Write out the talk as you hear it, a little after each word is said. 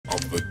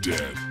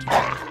dead.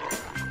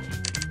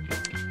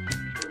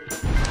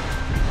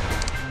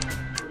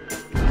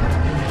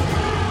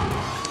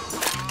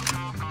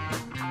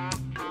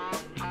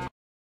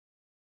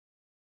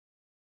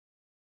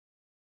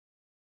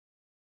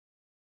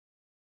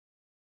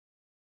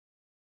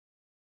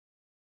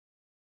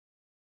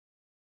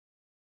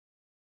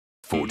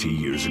 40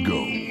 years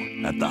ago,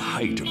 at the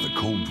height of the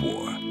Cold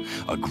War,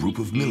 a group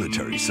of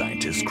military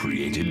scientists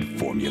created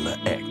Formula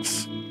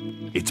X.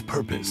 Its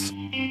purpose?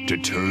 To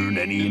turn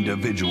any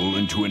individual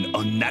into an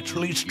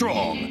unnaturally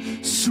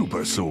strong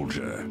super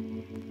soldier.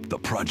 The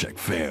project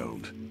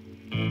failed.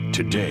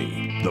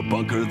 Today, the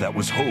bunker that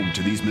was home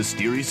to these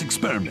mysterious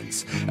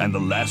experiments and the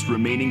last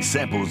remaining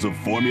samples of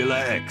Formula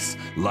X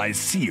lies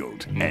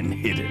sealed and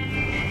hidden.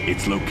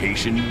 Its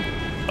location,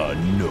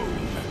 unknown.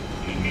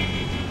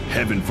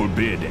 Heaven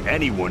forbid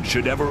anyone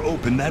should ever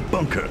open that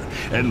bunker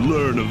and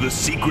learn of the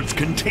secrets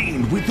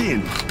contained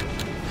within.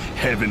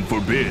 Heaven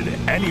forbid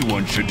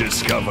anyone should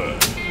discover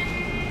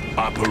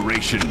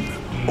Operation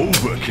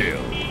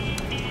Overkill.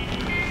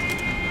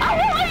 I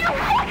won't let you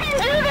fucking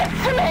do this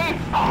to me!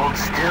 Hold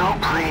still,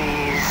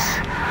 please.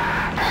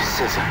 This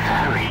is a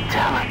very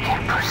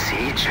delicate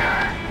procedure.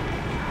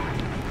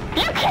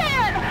 You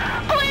can't!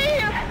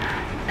 Please!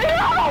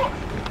 No!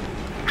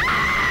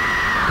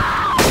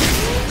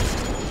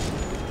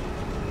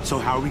 So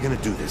how are we gonna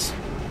do this?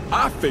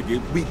 I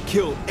figured we'd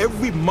kill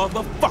every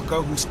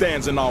motherfucker who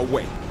stands in our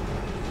way.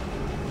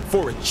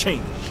 For a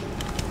change.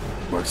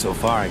 Worked so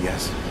far, I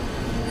guess.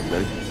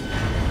 Ready?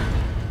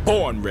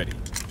 Born ready.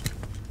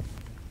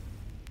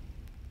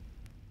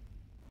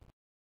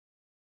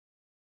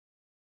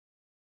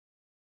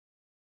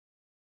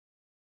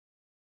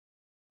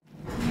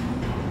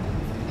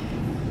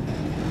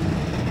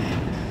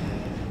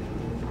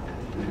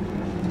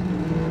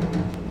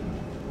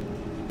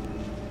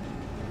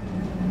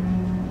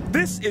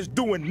 This is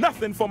doing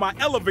nothing for my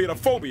elevator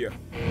phobia.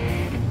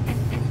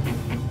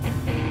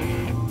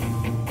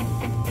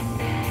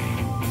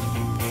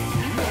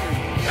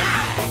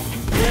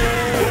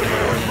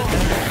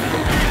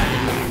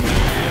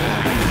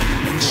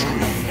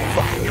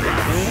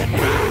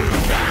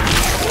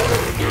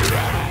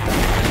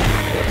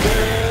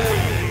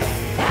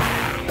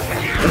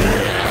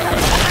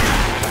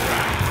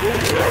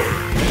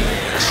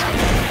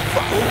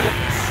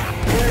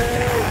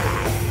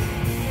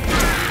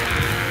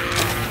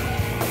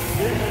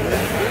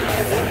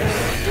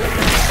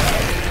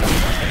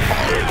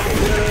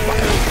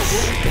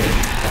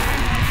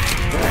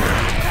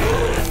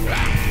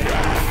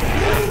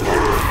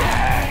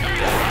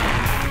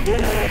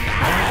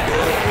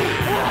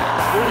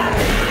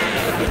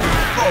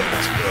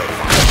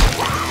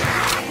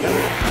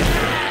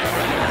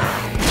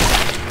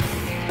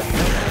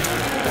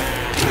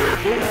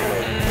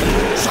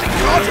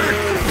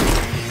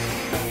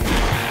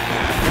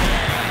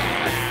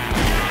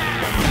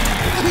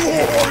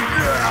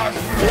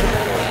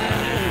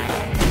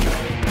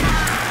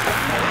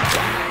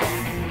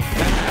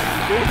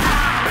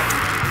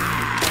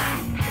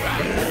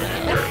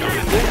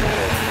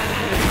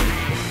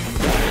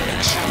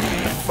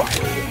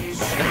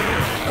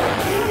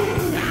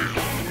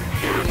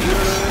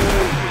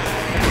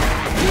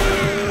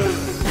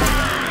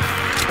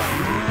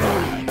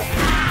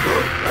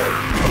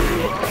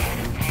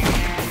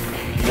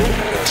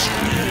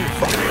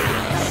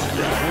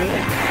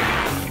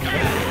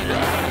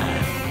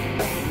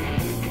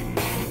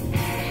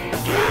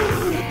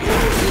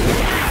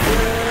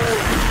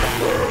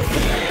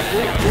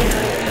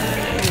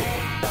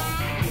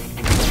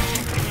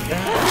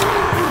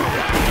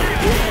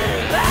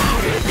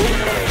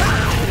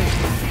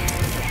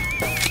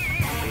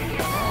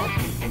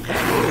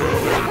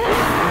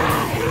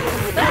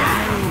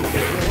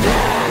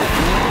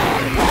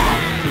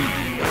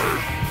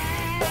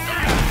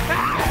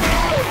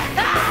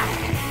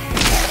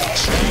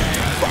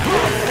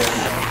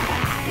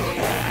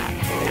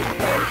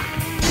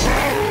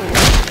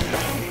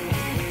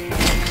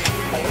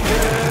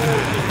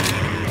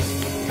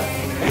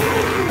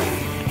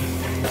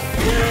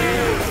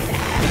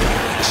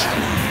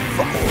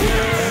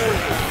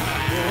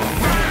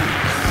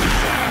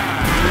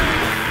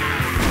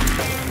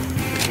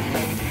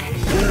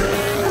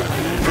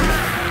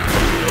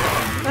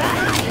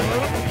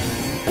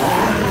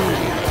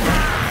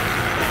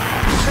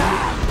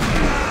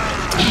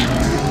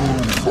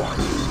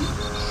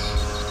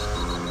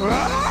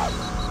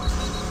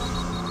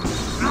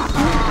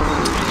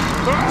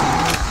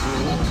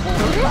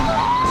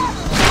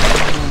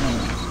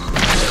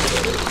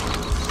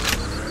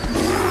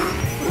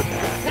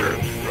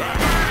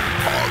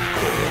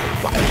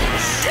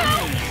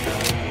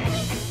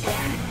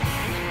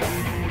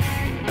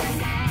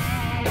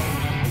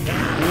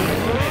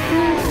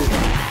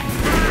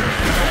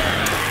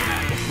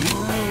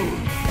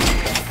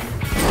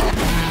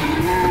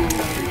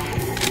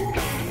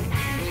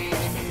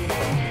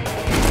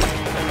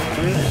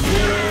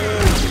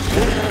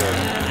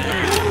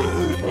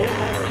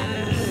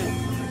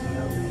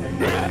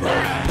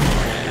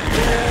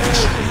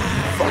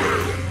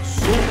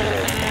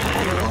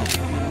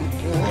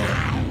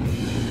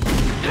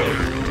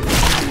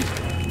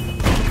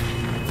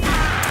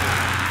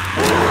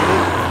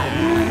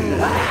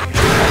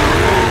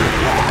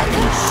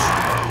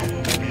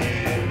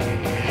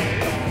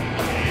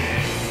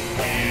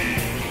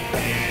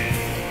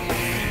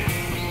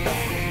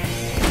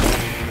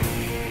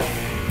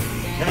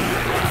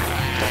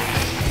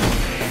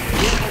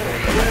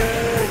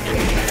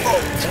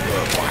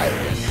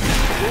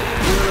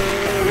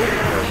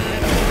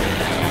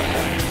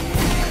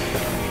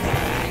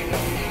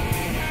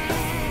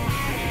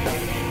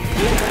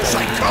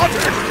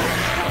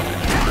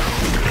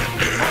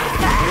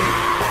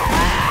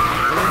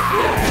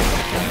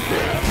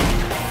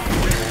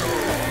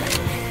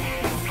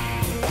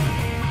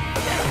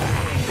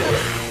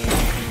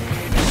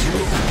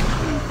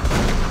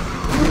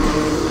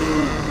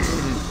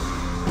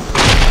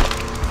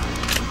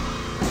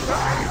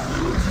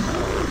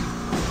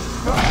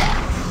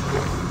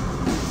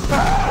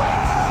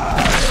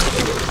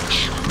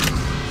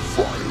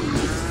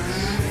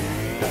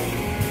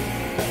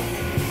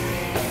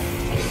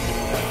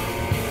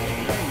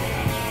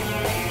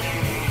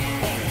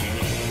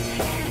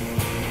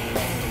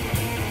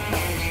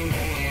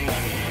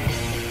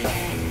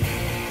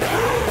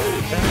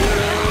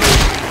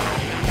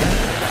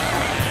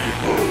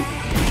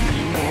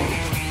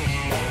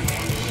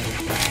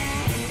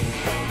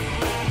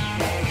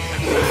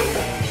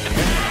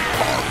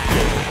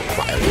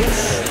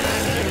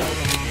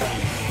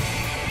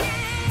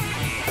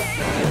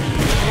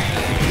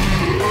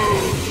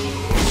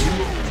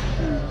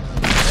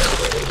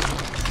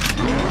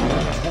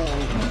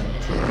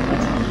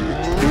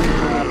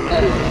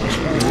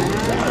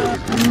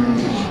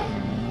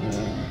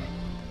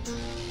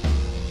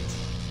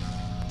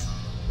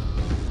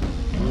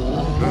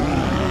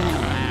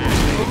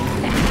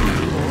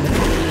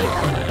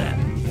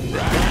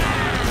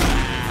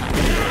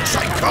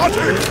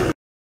 Psychotic!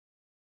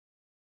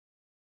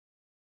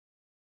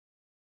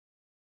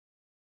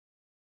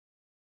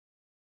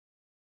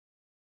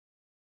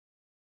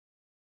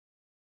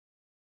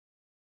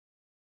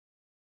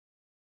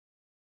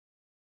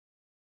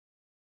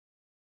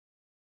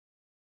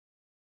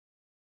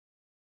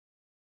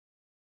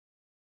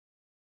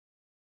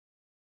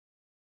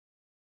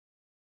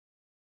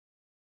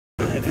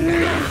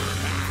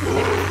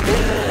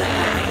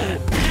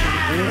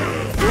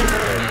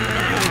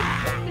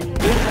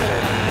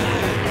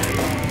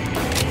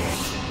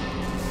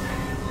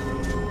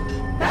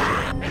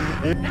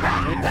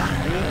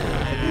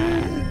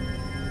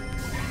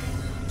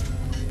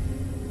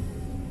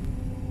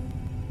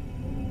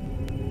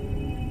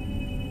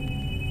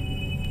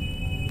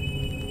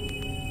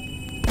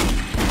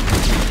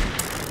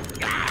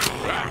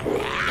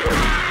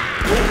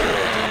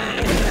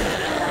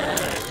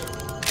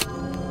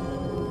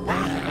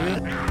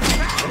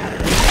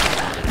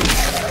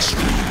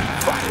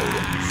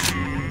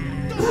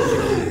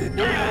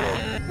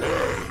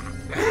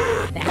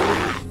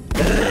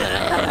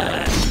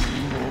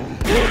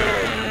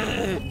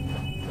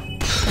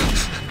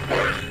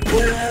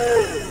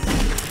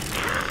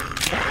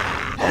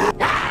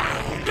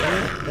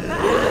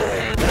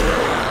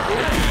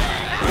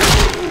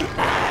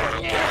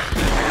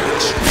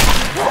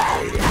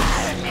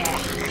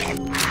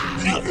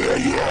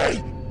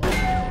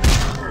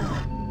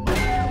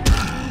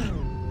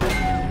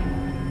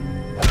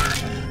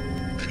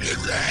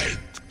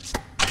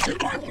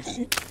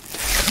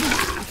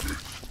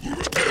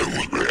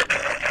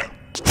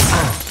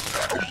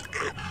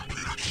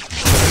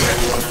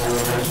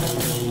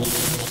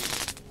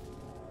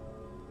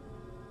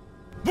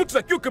 Looks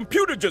like your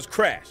computer just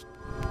crashed.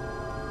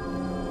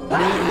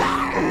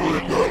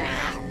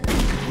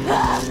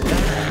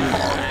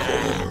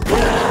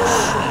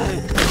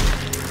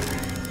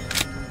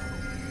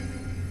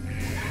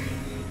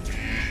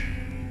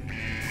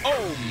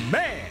 Oh,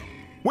 man!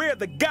 Where are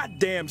the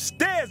goddamn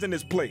stairs in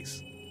this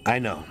place? I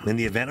know. In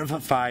the event of a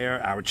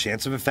fire, our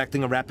chance of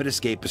effecting a rapid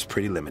escape is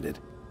pretty limited.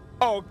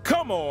 Oh,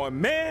 come on,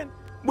 man!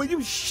 Will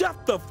you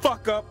shut the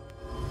fuck up?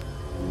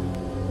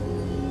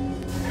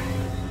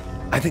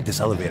 I think this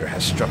elevator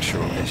has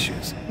structural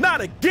issues.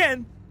 Not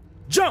again!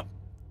 Jump!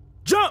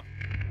 Jump!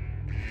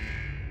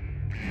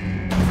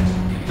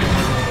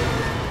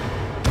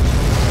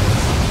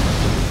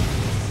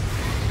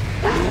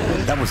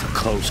 That was a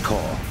close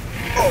call.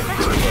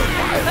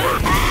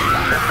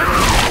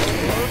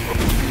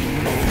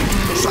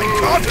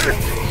 Psychotic!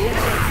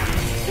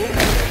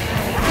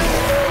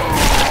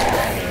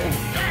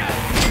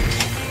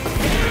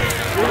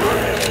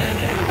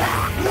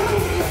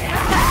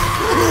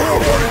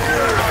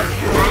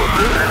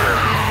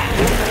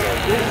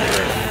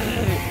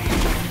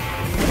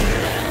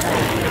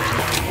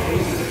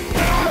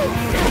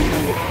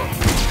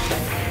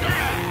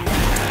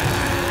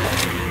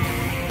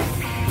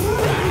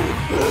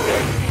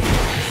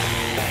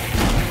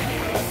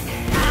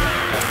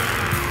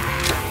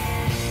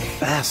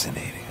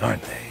 Fascinating,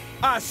 aren't they?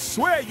 I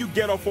swear you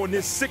get off on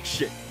this sick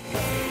shit.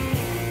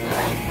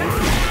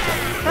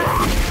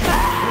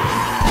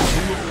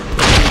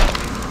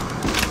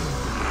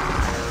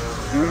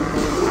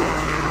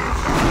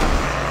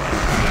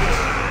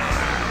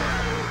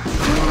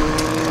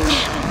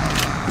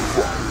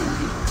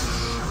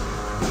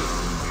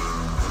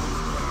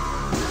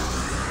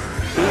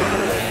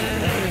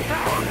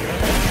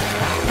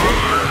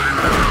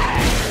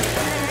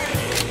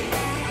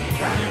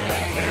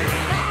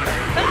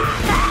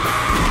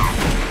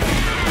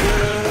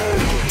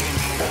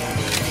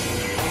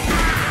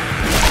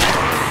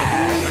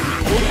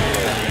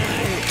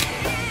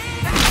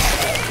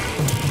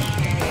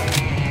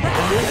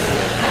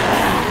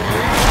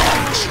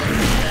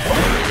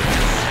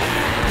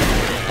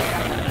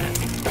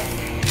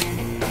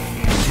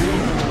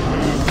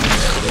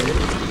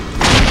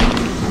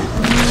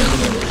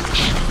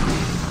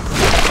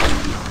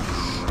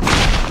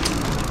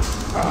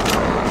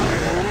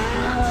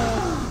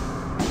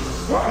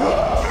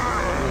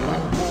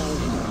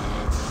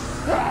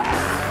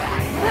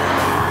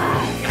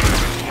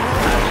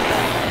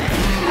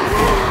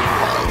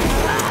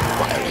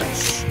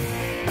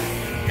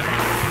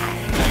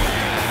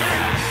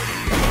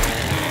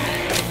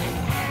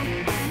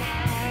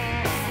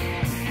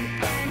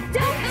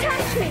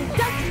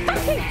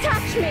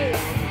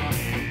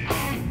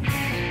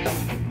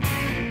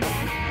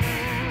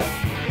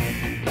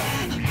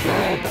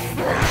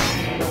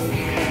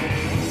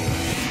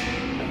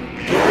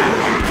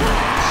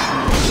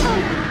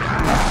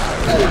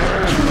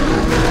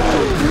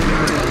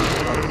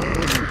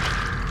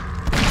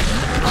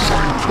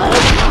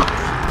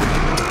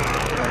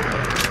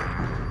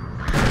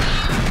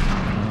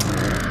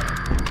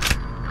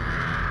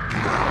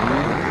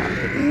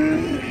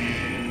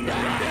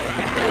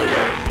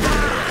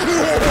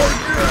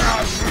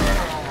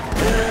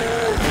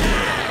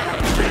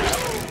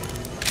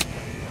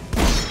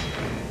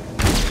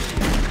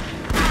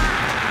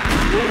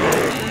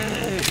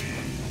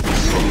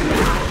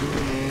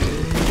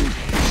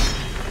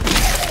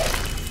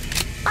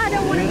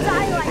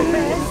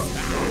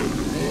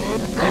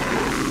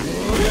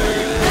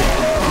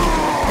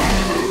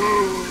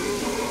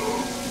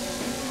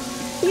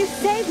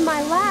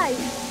 my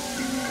life.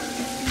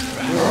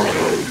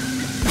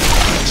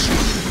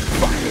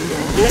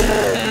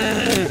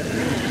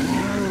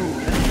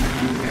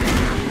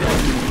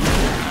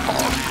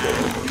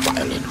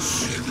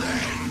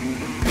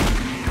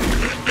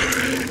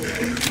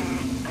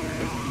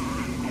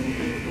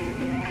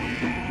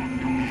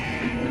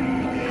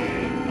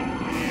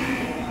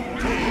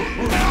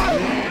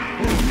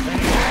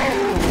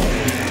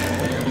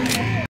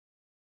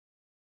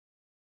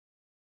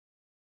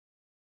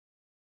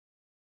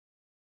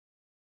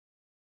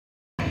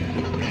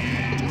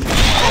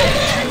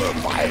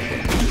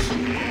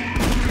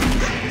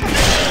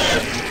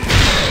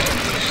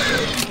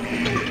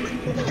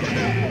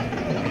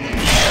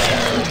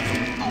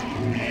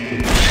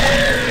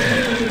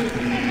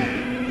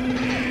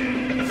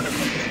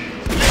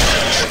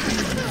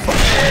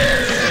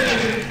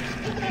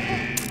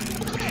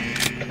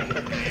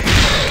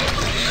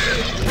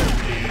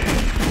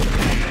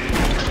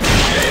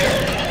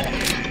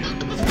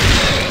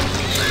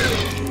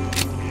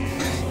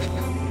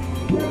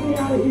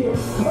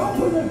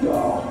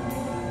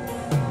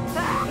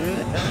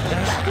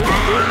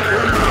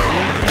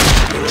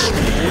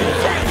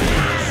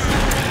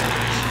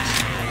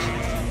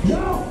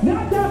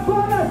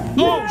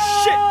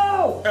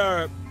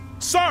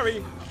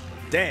 Sorry.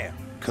 Damn.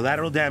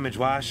 Collateral damage,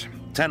 Wash.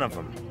 10 of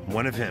them.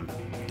 One of him.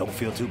 Don't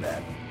feel too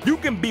bad. You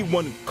can be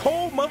one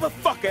cold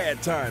motherfucker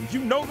at times. You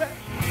know that?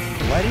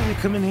 Why did we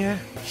come in here?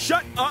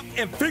 Shut up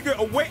and figure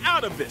a way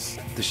out of this.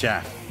 The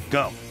shaft.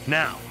 Go.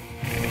 Now.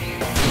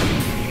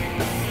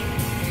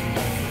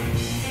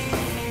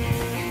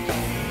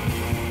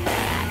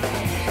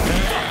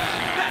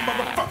 That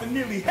motherfucker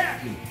nearly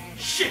had me.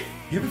 Shit.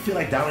 You ever feel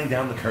like dialing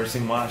down the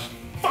cursing, Wash?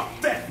 Fuck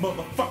that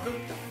motherfucker.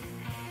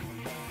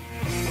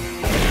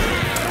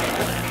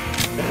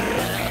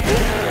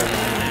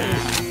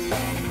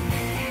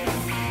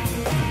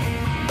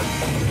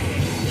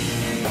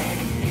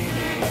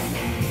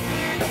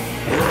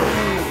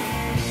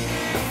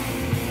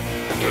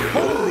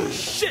 Holy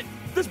shit!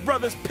 This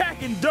brother's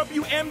packing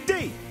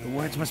WMD! The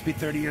words must be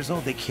 30 years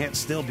old. They can't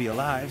still be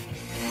alive.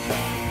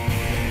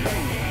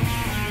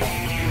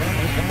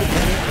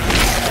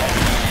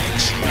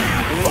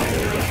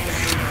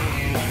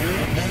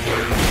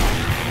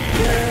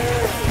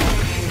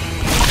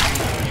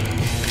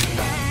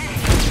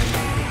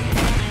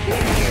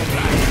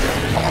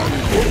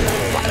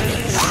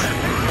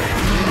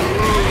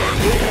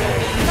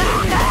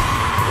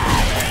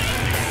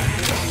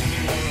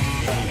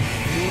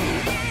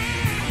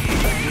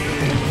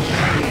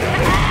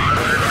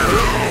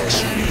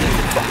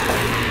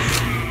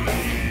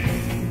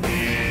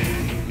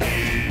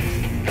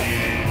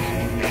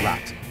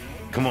 Locked.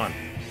 Come on,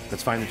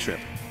 let's find the trip.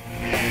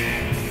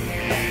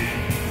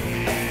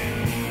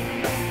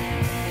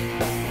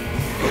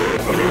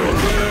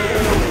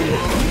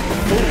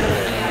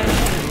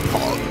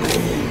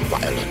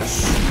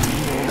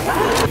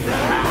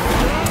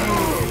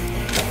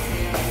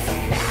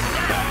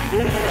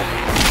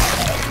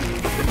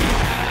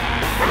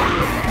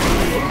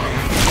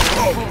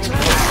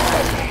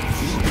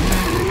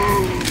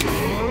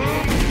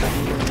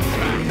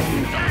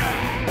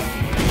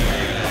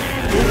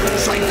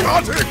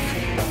 Psychotic!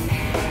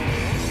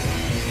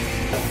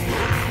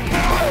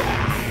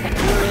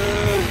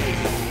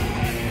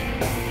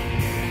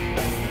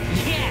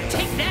 Yeah,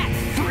 take that,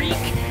 freak!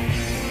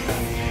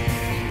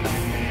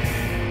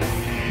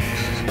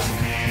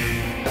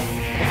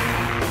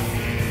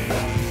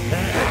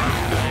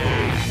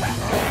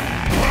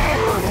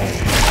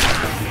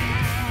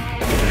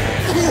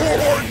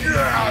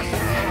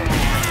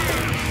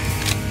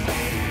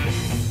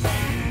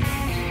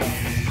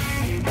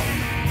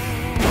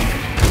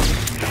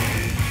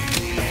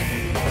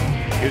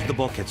 Here's the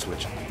bulkhead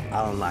switch.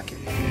 I'll unlock it.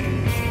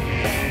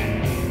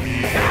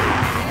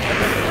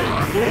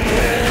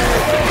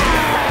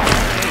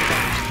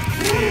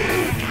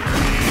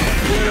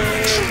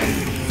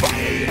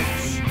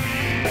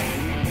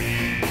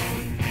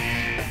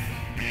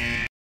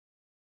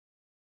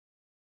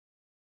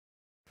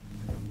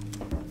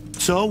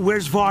 So,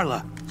 where's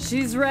Varla?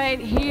 She's right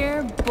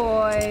here,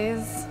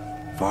 boys.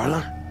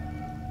 Varla?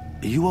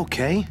 Are you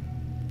okay?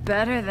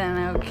 Better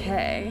than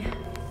okay.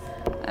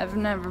 I've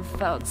never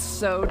felt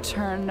so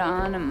turned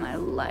on in my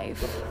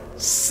life.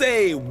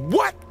 Say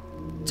what?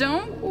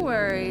 Don't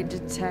worry,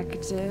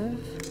 detective.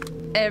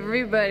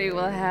 Everybody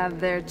will have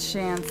their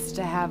chance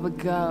to have a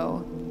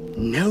go.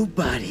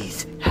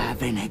 Nobody's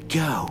having a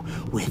go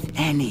with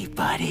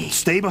anybody.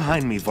 Stay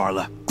behind me,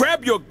 Varla.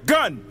 Grab your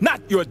gun,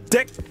 not your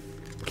dick.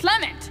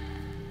 Clement!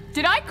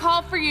 Did I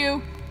call for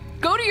you?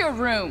 Go to your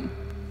room.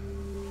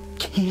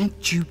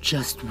 Can't you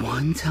just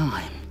one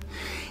time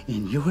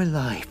in your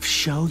life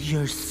show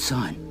your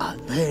son a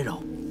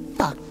little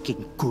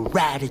fucking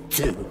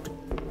gratitude?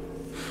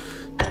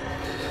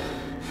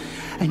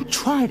 And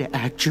try to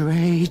act your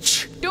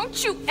age.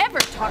 Don't you ever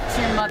talk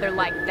to your mother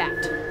like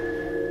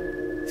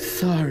that.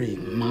 Sorry,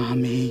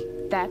 Mommy.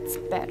 That's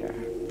better.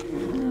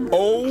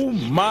 Oh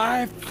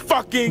my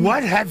fucking...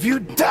 What have you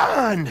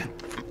done?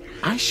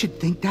 I should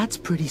think that's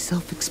pretty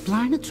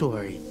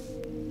self-explanatory.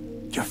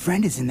 Your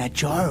friend is in that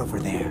jar over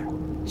there.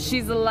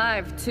 She's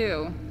alive,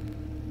 too.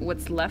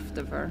 What's left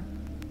of her.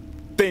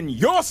 Then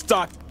your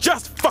stock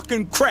just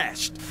fucking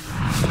crashed.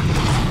 I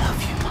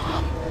love you,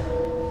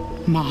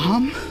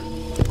 Mom. Mom?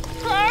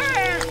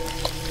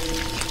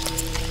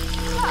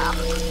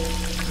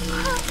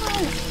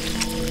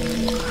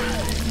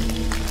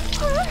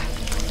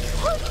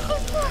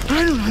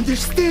 I don't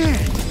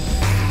understand.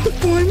 The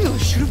formula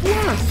should have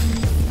worked.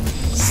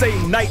 Say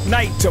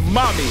night-night to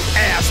mommy,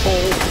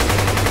 asshole.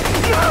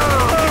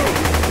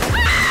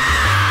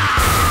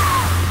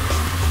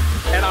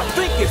 And I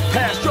think it's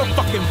past your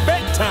fucking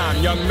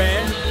bedtime, young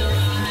man.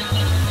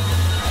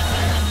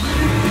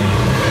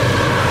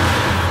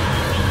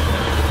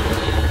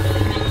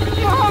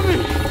 Mommy!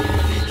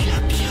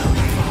 You're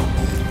beautiful.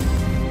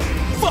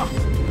 Fuck!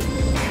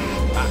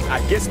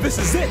 I guess this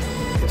is it.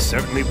 It's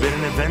certainly been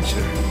an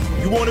adventure.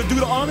 You want to do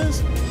the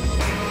honors?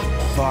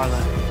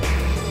 Varla,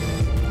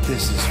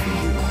 this is for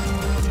you.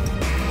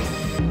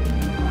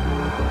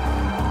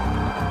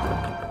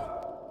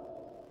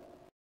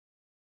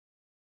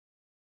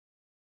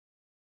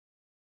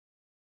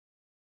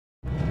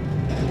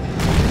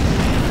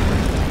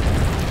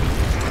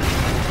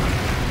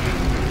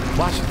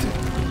 Washington,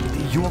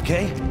 you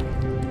okay?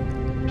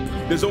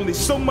 There's only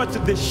so much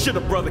of this shit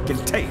a brother can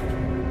take.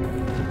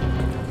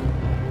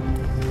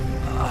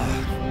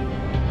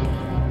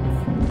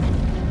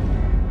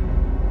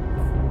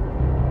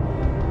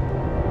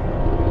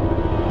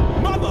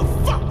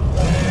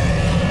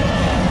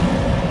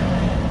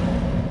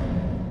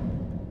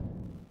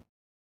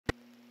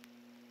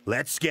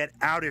 Let's get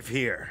out of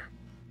here.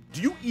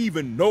 Do you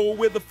even know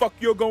where the fuck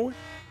you're going?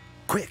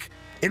 Quick,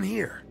 in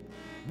here.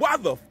 Why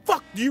the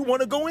fuck do you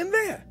want to go in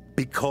there?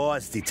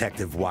 Because,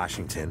 Detective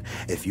Washington,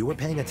 if you were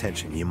paying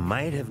attention, you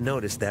might have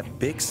noticed that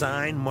big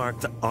sign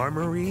marked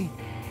Armory.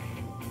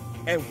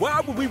 And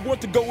why would we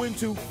want to go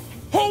into,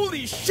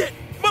 holy shit,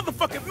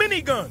 motherfucking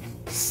miniguns?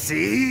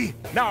 See?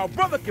 Now a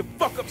brother can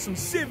fuck up some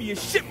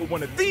serious shit with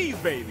one of these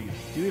babies.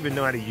 Do you even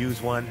know how to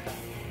use one?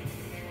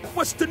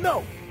 What's to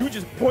know? You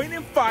just point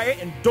and fire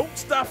and don't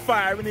stop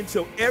firing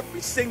until every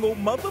single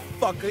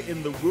motherfucker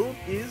in the room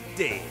is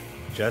dead.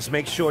 Just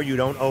make sure you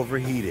don't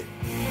overheat it.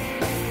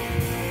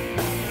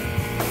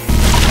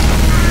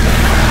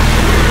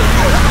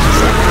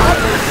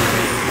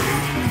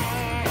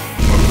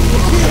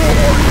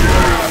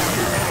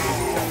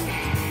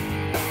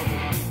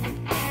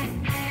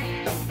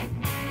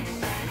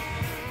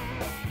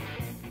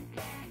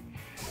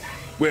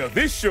 Well,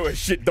 this sure as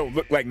shit don't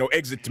look like no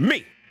exit to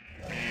me.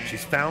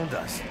 She's found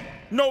us.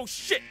 No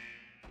shit.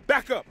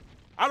 Back up.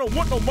 I don't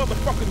want no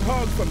motherfucking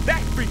hugs from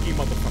that freaky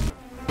motherfucker.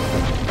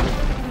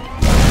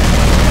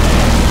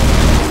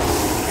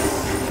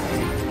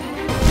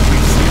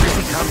 We've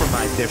seriously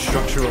compromised their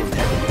structural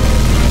integrity.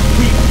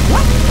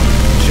 What?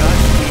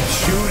 Just keep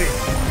shooting.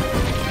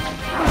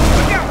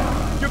 Look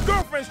out! Your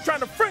girlfriend's trying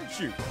to French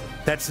you.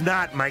 That's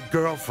not my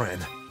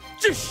girlfriend.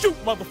 Just shoot,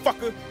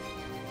 motherfucker.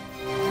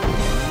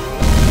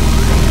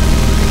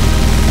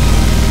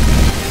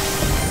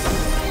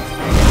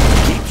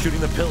 Shooting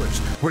the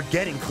pillars. We're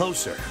getting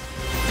closer.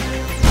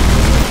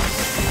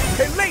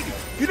 Hey, lady,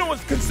 you know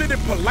it's considered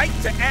polite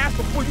to ask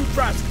before you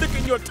try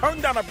sticking your tongue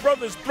down a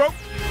brother's throat?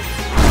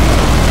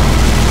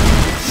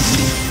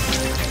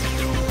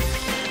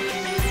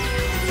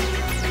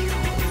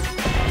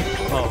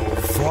 Oh,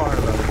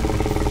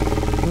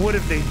 Varla. What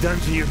have they done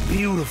to your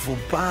beautiful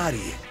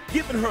body?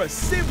 Giving her a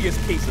serious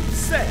case of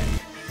sad.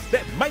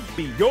 That might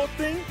be your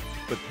thing,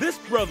 but this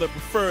brother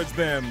prefers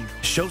them.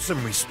 Show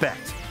some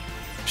respect.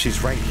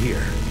 She's right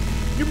here.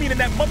 You mean in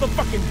that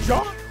motherfucking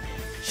jar?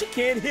 She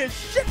can't hear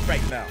shit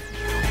right now.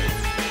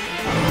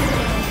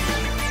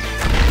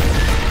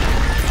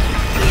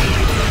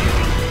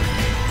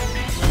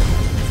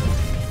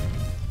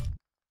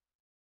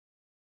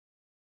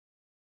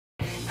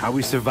 How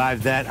we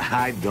survived that,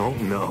 I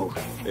don't know.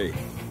 Hey,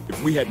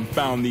 if we hadn't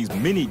found these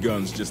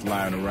miniguns just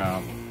lying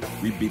around,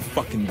 we'd be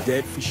fucking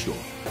dead for sure.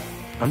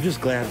 I'm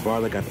just glad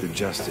Varla got the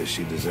justice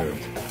she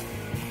deserved.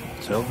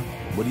 So,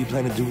 what do you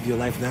plan to do with your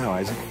life now,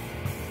 Isaac?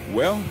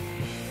 Well,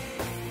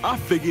 I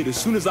figured as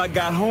soon as I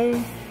got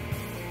home,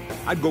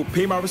 I'd go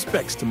pay my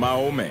respects to my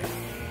old man.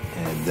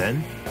 And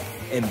then?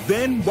 And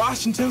then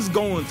Washington's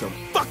going to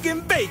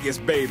fucking Vegas,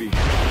 baby.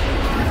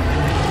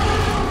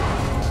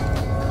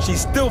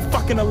 She's still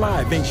fucking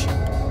alive, ain't she?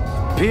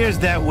 Appears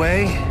that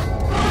way.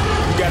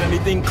 You got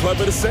anything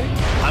clever to say?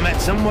 I'm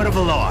at somewhat of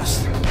a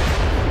loss.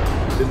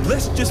 Then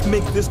let's just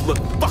make this look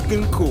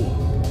fucking cool.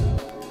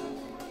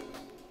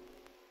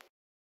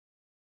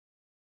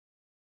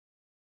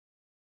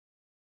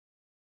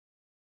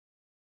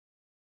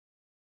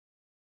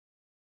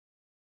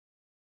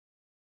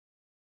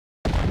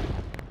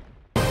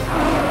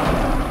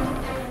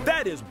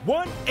 That is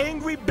one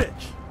angry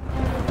bitch.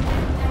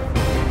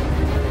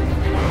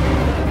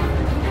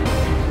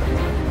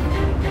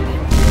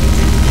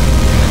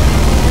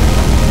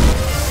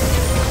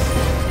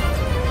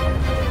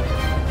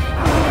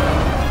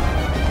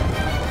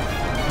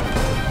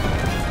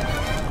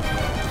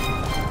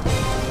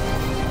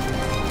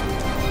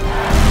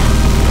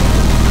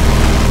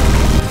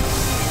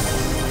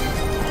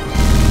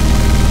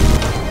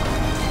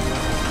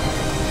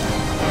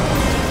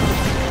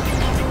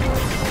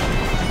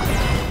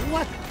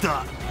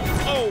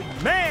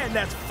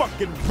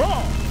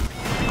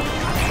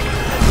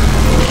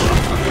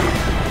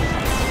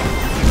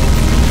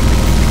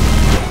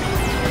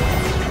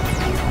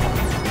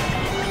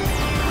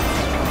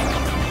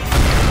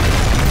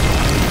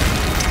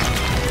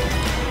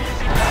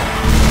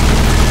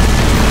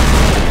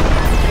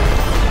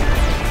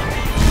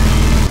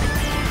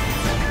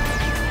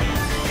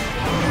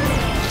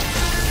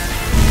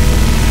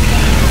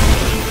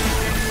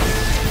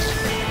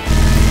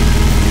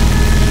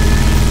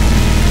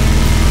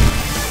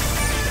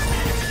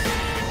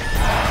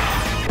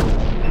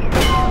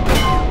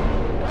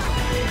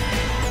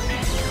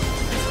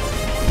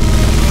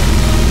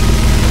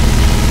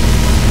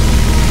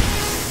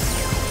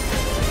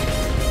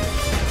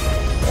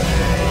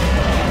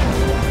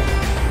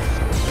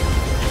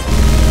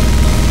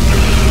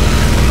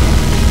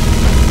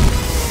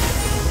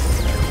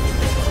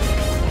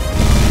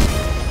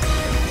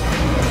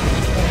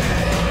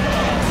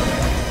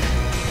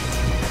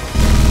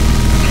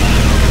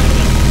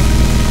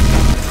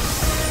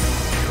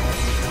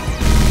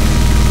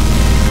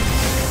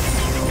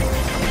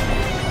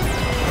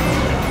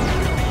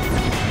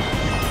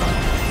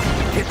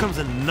 comes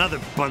another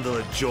bundle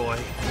of joy.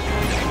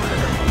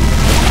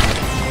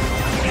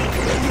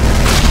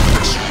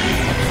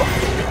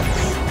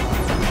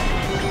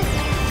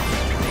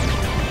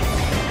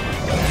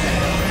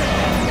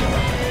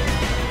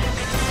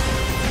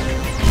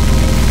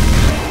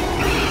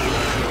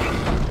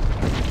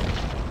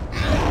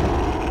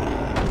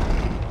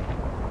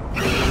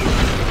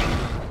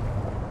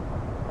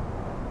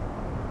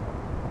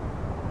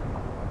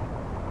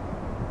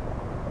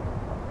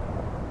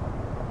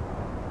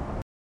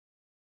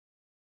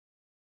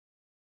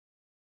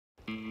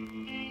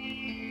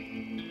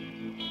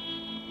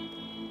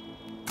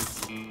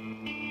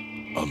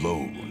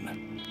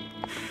 Alone.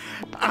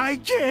 I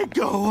can't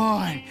go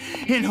on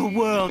in a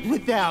world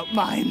without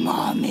my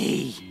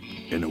mommy.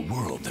 In a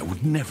world that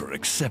would never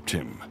accept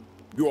him.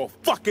 You're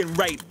fucking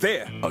right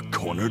there. A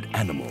cornered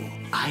animal.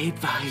 I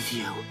advise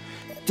you,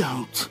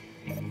 don't.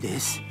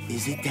 This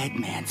is a dead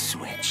man's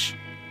switch.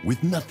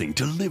 With nothing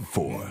to live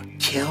for.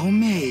 Kill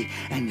me,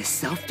 and the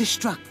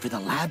self-destruct for the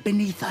lab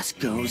beneath us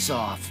goes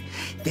off.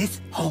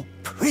 This whole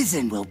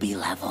prison will be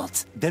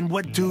leveled. Then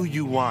what do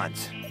you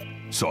want?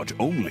 Sought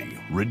only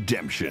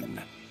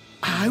redemption.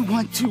 I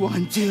want to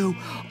undo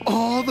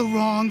all the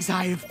wrongs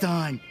I have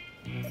done.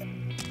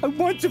 I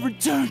want to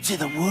return to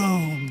the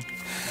womb.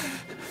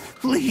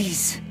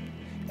 Please,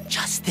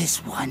 just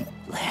this one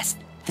last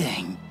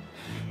thing.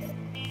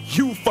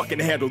 You fucking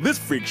handle this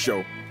freak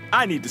show.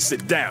 I need to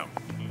sit down.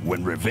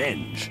 When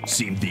revenge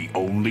seemed the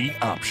only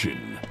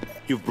option.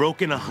 You've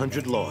broken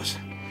 100 laws.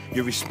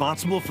 You're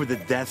responsible for the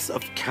deaths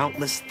of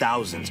countless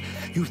thousands.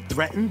 You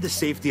threatened the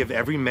safety of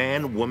every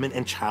man, woman,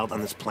 and child on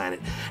this planet.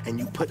 And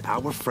you put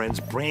our friend's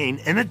brain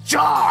in a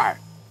jar!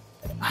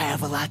 I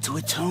have a lot to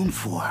atone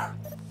for.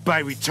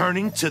 By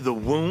returning to the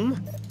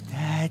womb?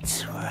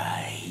 That's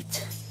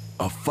right.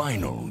 A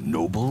final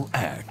noble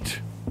act.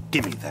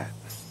 Give me that.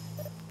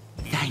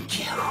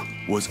 Thank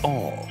you. Was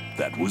all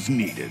that was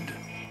needed.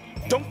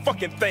 Don't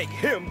fucking thank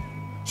him.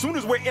 Soon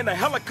as we're in a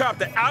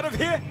helicopter out of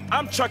here,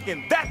 I'm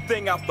chucking that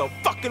thing out the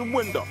fucking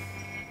window.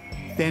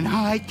 Then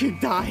I can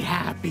die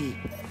happy.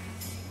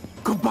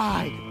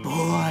 Goodbye,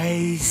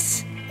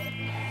 boys.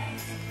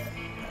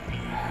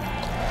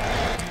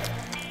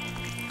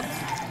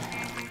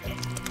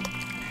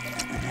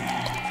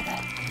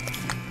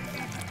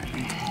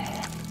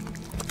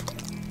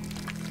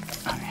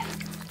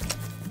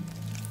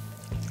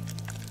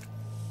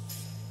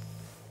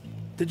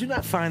 Did you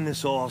not find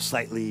this all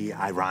slightly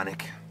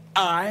ironic?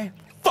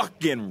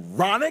 Fucking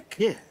ironic?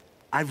 Yeah,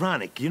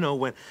 ironic. You know,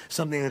 when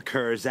something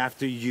occurs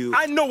after you...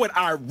 I know what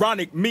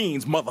ironic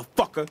means,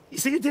 motherfucker. You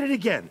see, you did it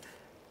again.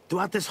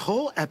 Throughout this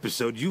whole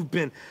episode, you've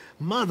been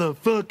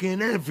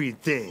motherfucking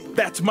everything.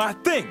 That's my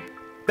thing.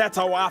 That's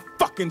how I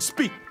fucking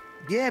speak.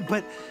 Yeah,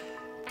 but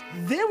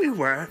there we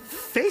were,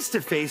 face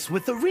to face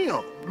with a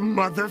real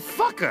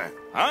motherfucker.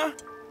 Huh?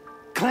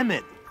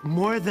 Clement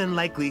more than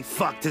likely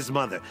fucked his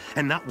mother.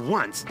 And not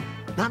once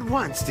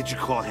did you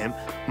call him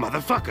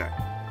motherfucker.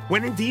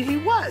 When indeed he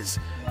was.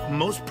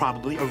 Most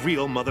probably a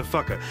real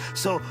motherfucker.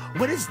 So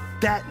what does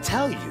that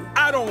tell you?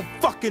 I don't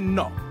fucking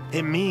know.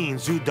 It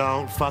means you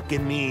don't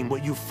fucking mean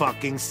what you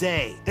fucking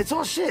say. It's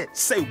all shit.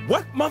 Say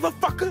what,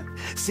 motherfucker?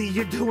 See,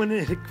 you're doing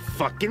it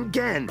fucking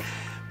again.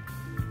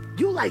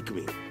 You like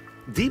me.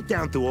 Deep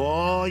down through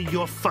all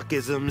your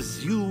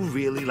fuckisms, you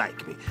really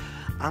like me.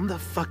 I'm the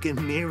fucking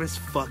nearest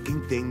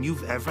fucking thing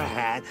you've ever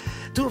had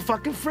to a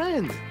fucking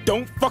friend.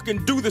 Don't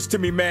fucking do this to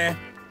me, man.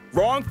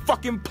 Wrong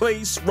fucking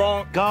place,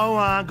 wrong... Go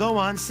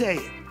on, say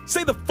it.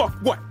 Say the fuck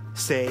what?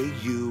 Say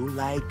you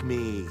like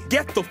me.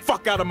 Get the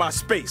fuck out of my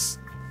space.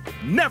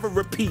 Never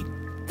repeat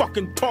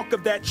fucking talk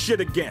of that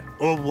shit again.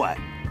 Or what?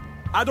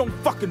 I don't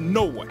fucking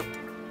know what.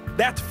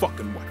 That's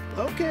fucking what.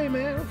 Okay,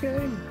 man,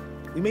 okay.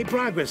 We made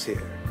progress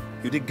here.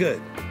 You did good.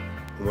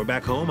 When we're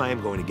back home, I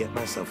am going to get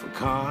myself a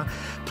car,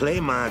 play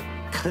my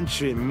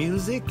country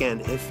music,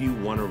 and if you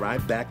want to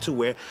ride back to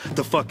where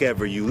the fuck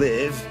ever you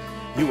live,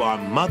 you are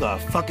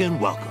motherfucking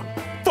welcome.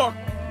 Fuck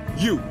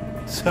you.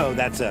 So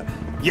that's a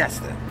yes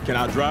then. Can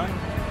I drive?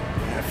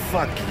 Yeah,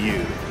 fuck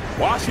you.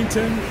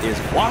 Washington is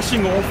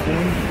washing off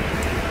on you.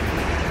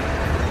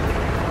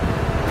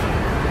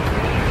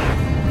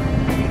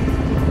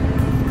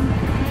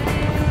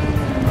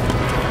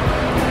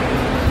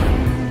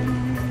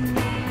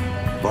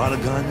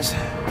 Guns,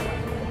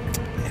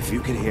 if you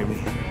can hear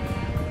me,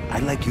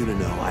 I'd like you to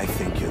know I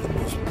think you're the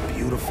most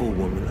beautiful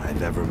woman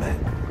I've ever met.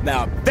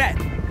 Now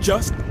that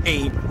just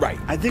ain't right.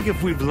 I think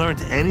if we've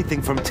learned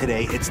anything from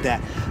today, it's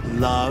that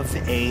love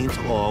ain't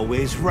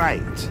always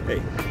right.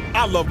 Hey,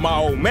 I love my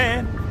old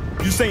man.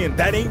 You saying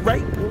that ain't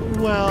right?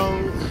 Well...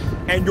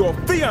 And your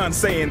fiance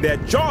saying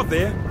that y'all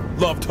there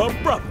loved her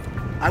brother.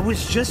 I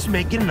was just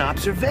making an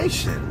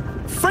observation.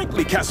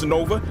 Frankly,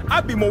 Casanova,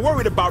 I'd be more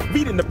worried about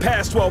reading the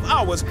past 12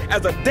 hours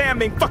as a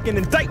damning fucking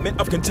indictment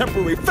of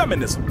contemporary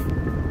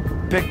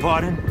feminism. Beg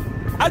pardon?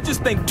 I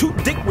just think two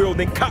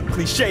dick-wielding cop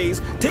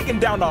cliches taking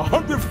down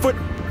 100-foot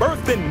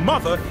birthing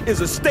mother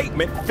is a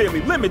statement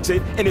fairly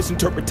limited in its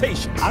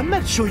interpretation. I'm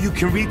not sure you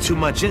can read too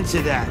much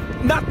into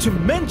that. Not to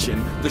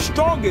mention, the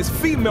strongest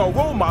female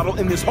role model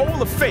in this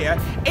whole affair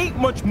ain't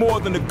much more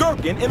than a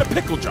gherkin in a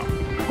pickle jar.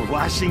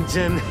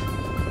 Washington.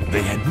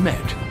 They had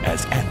met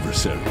as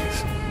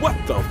adversaries. What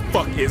the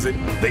fuck is it?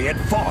 They had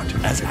fought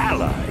as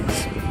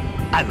allies.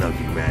 I love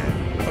you,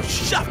 man. Oh,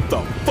 shut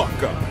the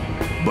fuck up.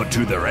 But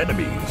to their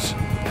enemies,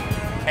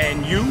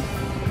 And you?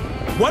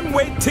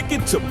 One-way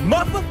ticket to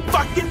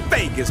motherfucking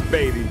Vegas,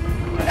 baby.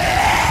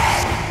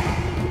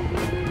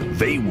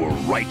 they were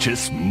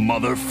righteous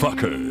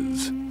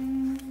motherfuckers.